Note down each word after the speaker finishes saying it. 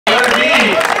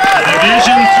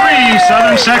Division III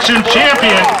Southern Section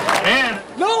champion. And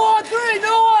no on three,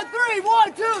 no on three.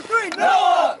 1, 2, 3,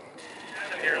 no.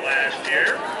 Here last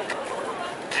year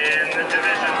in the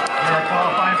division. They're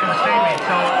qualifying for the state meet.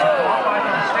 So to qualify for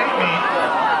the state meet,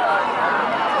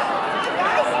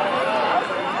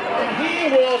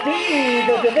 He will be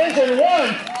the Division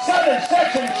I Southern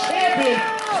Section champion.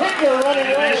 Kicker running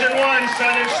Division I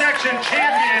Southern Section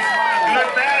champion. Good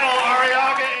battle,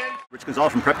 Arriaga and Rich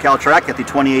Gonzalez from Prep Cal Track at the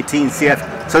 2018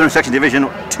 CF Southern Section Division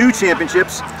II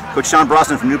championships. Coach Sean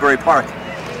Brosnan from Newbury Park.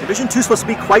 Division II is supposed to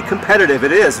be quite competitive.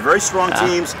 It is. Very strong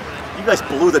teams. You guys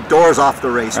blew the doors off the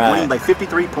race, winning by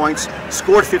 53 points,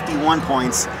 scored 51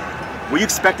 points. Were you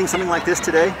expecting something like this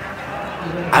today?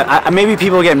 Maybe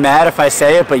people get mad if I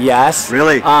say it, but yes.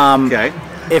 Really? Okay.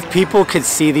 If people could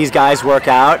see these guys work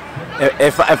out,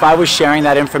 if I was sharing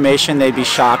that information, they'd be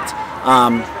shocked.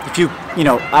 You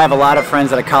know, I have a lot of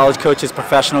friends that are college coaches,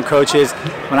 professional coaches.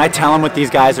 When I tell them what these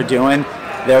guys are doing,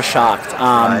 they're shocked.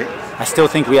 I still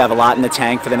think we have a lot in the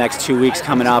tank for the next 2 weeks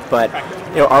coming up, but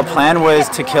you know, our plan was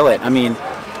to kill it. I mean,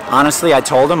 honestly, I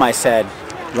told them, I said,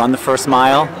 run the first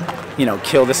mile, you know,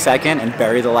 kill the second, and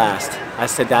bury the last. I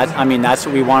said that. I mean, that's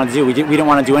what we wanted to do. We didn't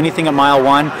want to do anything at mile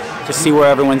 1, just see where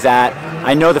everyone's at.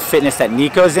 I know the fitness that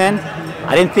Nico's in.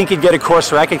 I didn't think he'd get a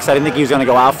course record because I didn't think he was going to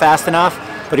go out fast enough,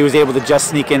 but he was able to just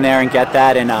sneak in there and get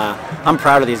that, and I'm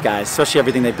proud of these guys, especially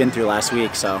everything they've been through last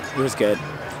week, so it was good.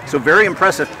 So very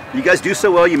impressive. You guys do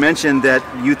so well. You mentioned that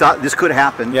you thought this could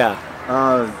happen. Yeah.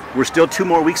 We're still 2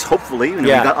 more weeks, hopefully. You know,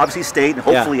 Yeah. We got obviously state and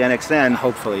hopefully NXN.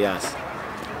 Hopefully, yes.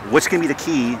 What's going to be the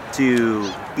key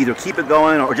to either keep it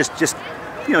going or just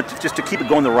you know, just to keep it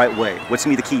going the right way? What's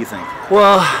going to be the key, you think?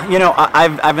 Well, you know,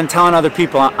 I've been telling other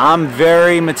people, I'm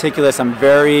very meticulous. I'm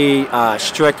very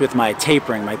strict with my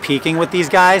tapering, my peaking with these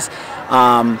guys.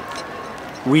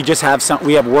 We just have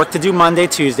we have work to do Monday,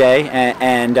 Tuesday,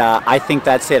 and I think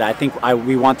that's it. I think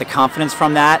we want the confidence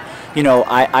from that. You know,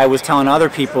 I was telling other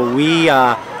people,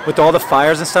 with all the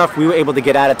fires and stuff, we were able to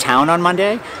get out of town on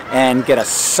Monday and get a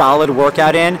solid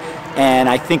workout in, and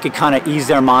I think it kind of eased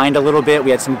their mind a little bit. We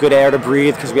had some good air to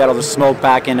breathe because we had all the smoke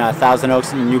back in Thousand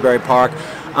Oaks and Newbury Park.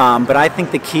 But I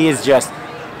think the key is just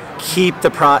keep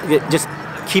the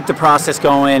process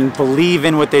going, believe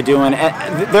in what they're doing.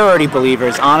 They're already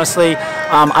believers. Honestly,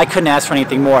 I couldn't ask for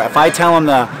anything more. If I tell them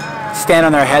to stand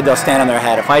on their head, they'll stand on their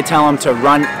head. If I tell them to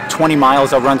run 20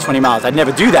 miles, they'll run 20 miles. I'd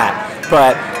never do that,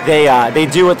 but they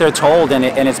do what they're told, and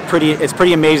it's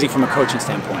pretty amazing from a coaching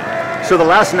standpoint. So the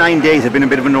last 9 days have been a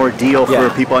bit of an ordeal for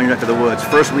people in your neck of the woods.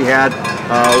 First we had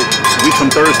a week from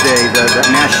Thursday, the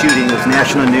mass shooting was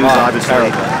national news, obviously.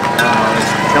 It's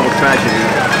a terrible tragedy.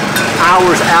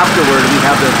 Hours afterward, we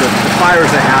have the fires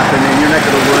that happened in your neck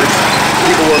of the woods.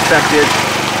 People were affected.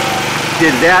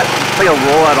 Did that play a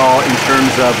role at all in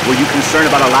terms of, were you concerned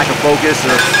about a lack of focus,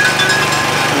 or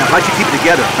you know, how'd you keep it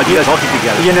together? How'd you guys all keep it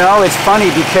together? You know, it's funny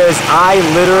because I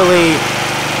literally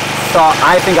thought,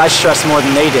 I think I stressed more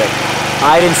than they did.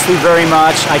 I didn't sleep very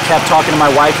much. I kept talking to my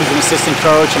wife, who's an assistant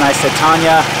coach, and I said,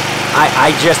 Tanya,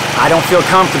 I don't feel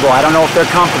comfortable. I don't know if they're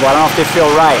comfortable. I don't know if they feel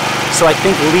right. So I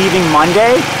think leaving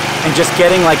Monday and just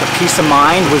getting like a peace of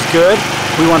mind was good.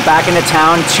 We went back into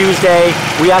town Tuesday.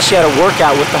 We actually had a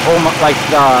workout with the whole,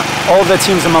 all the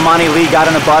teams in Mamani League got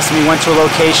on a bus and we went to a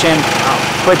location.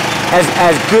 But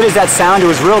as good as that sounded, it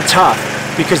was real tough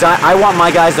because I want my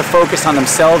guys to focus on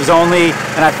themselves only,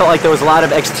 and I felt like there was a lot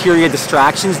of exterior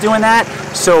distractions doing that.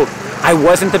 So I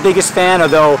wasn't the biggest fan,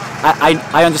 although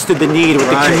I understood the need with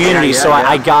the community, so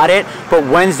I got it. But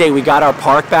Wednesday we got our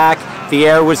park back. The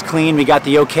air was clean. We got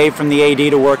the okay from the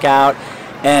AD to work out,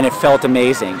 and it felt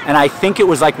amazing. And I think it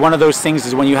was like one of those things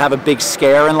is when you have a big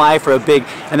scare in life or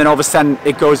and then all of a sudden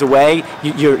it goes away,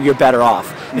 you're better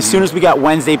off. As soon as we got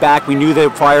Wednesday back, we knew the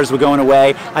fires were going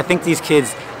away. I think these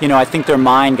kids, you know, I think their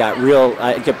mind got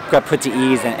got put to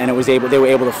ease, and they were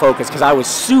able to focus, because I was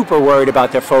super worried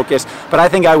about their focus, but I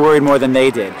think I worried more than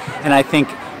they did. And I think,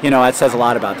 you know, that says a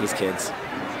lot about these kids.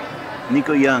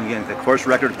 Nico Young, again, the course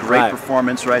record, great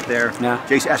performance right there. Yeah.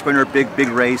 Jace Espiner, big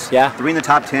race. Yeah. 3 in the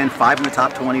top 10, 5 in the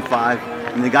top 25.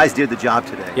 I mean, the guys did the job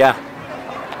today. Yeah.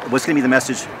 What's going to be the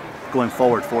message going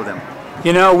forward for them?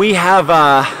 You know, we have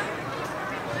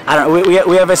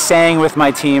we have a saying with my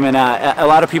team, and a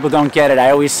lot of people don't get it.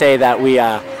 I always say that we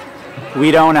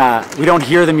don't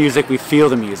hear the music, we feel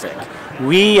the music.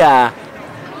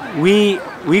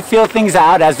 We feel things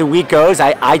out as the week goes.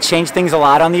 I change things a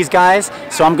lot on these guys,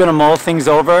 so I'm going to mull things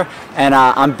over, and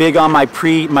I'm big on my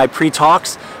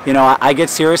pre-talks. You know, I get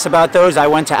serious about those. I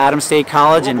went to Adams State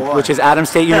College, which is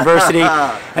Adams State University,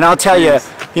 and I'll tell you,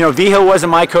 you know, V-Hill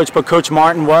wasn't my coach, but Coach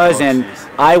Martin was, and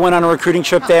I went on a recruiting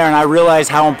trip there, and I realized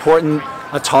how important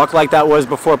talk like that was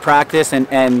before practice,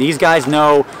 and these guys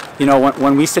know, you know,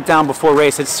 when we sit down before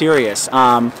race, it's serious.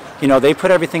 You know, they put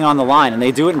everything on the line, and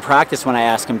they do it in practice when I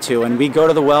ask them to, and we go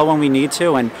to the well when we need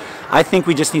to, and I think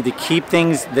we just need to keep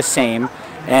things the same.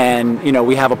 And, you know,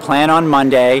 we have a plan on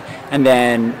Monday, and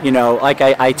then, you know, like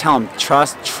I tell them,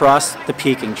 trust the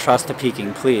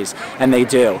peaking, please. And they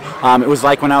do. It was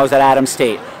like when I was at Adams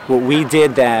State. What we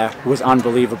did there was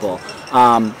unbelievable.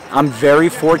 I'm very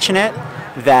fortunate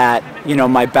that, you know,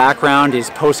 my background is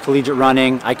post-collegiate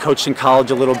running. I coached in college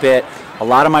a little bit. A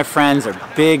lot of my friends are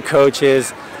big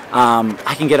coaches.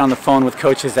 I can get on the phone with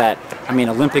coaches that, I mean,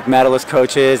 Olympic medalist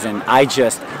coaches, and I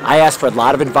ask for a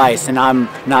lot of advice, and I'm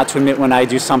not to admit when I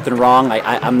do something wrong.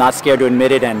 I'm not scared to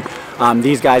admit it, and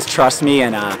these guys trust me,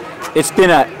 and it's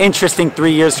been an interesting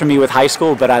 3 years for me with high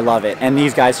school, but I love it, and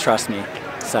these guys trust me.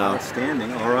 So.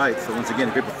 Outstanding. All right. So once again,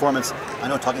 a great performance. I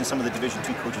know talking to some of the Division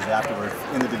II coaches afterward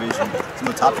in the division, some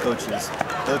of the top coaches,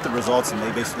 they looked at the results and they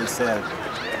basically said,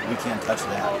 we can't touch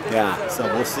that. Yeah. So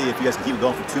we'll see if you guys can keep it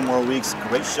going for 2 more weeks.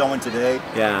 Great showing today.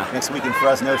 Yeah. Next week in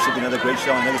Fresno should be another great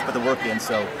showing. They just put the work in.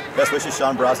 So best wishes,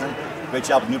 Sean Brosnan. Great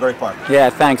job with Newbury Park. Yeah,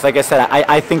 thanks. Like I said,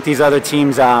 I think these other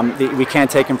teams, we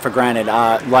can't take them for granted.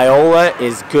 Loyola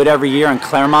is good every year, and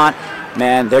Claremont,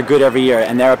 man, they're good every year,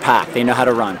 and they're a pack. They know how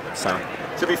to run. So.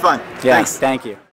 Should be fun. Yeah, Thanks. Thank you.